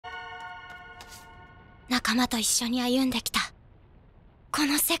仲間と一緒に歩んできたこ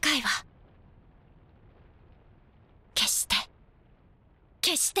の世界は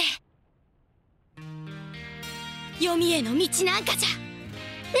決して読みへの道なんかじゃな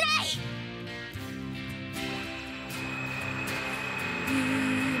い。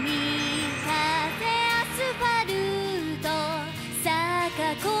海風アスファルト坂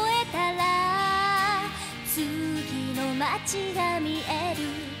越えたら次の街が見える。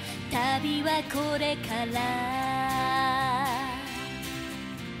旅はこれから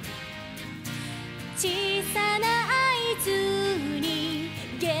小さな合図に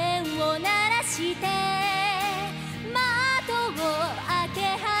弦を鳴らして窓を開け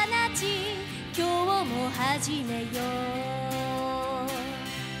放ち今日も始めよ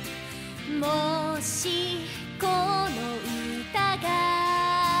う。もしこの歌が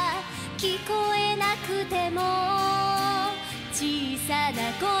聞こえなくても小さな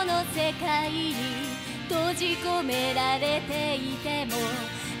この世界に閉じ込められていても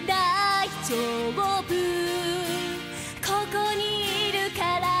大丈夫。ここにいる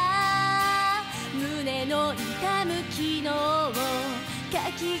から胸の痛む昨日を書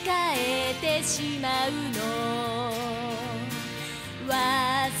き換えてしまうの。忘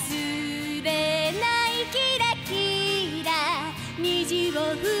れないキラキラ虹を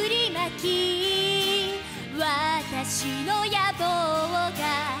振りまき私の野望が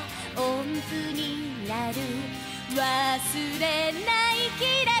音符になる。忘れないキ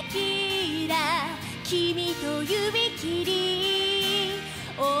ラキラ君と指切り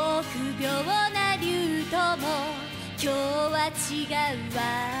臆病な竜とも今日は違う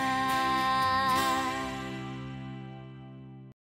わ。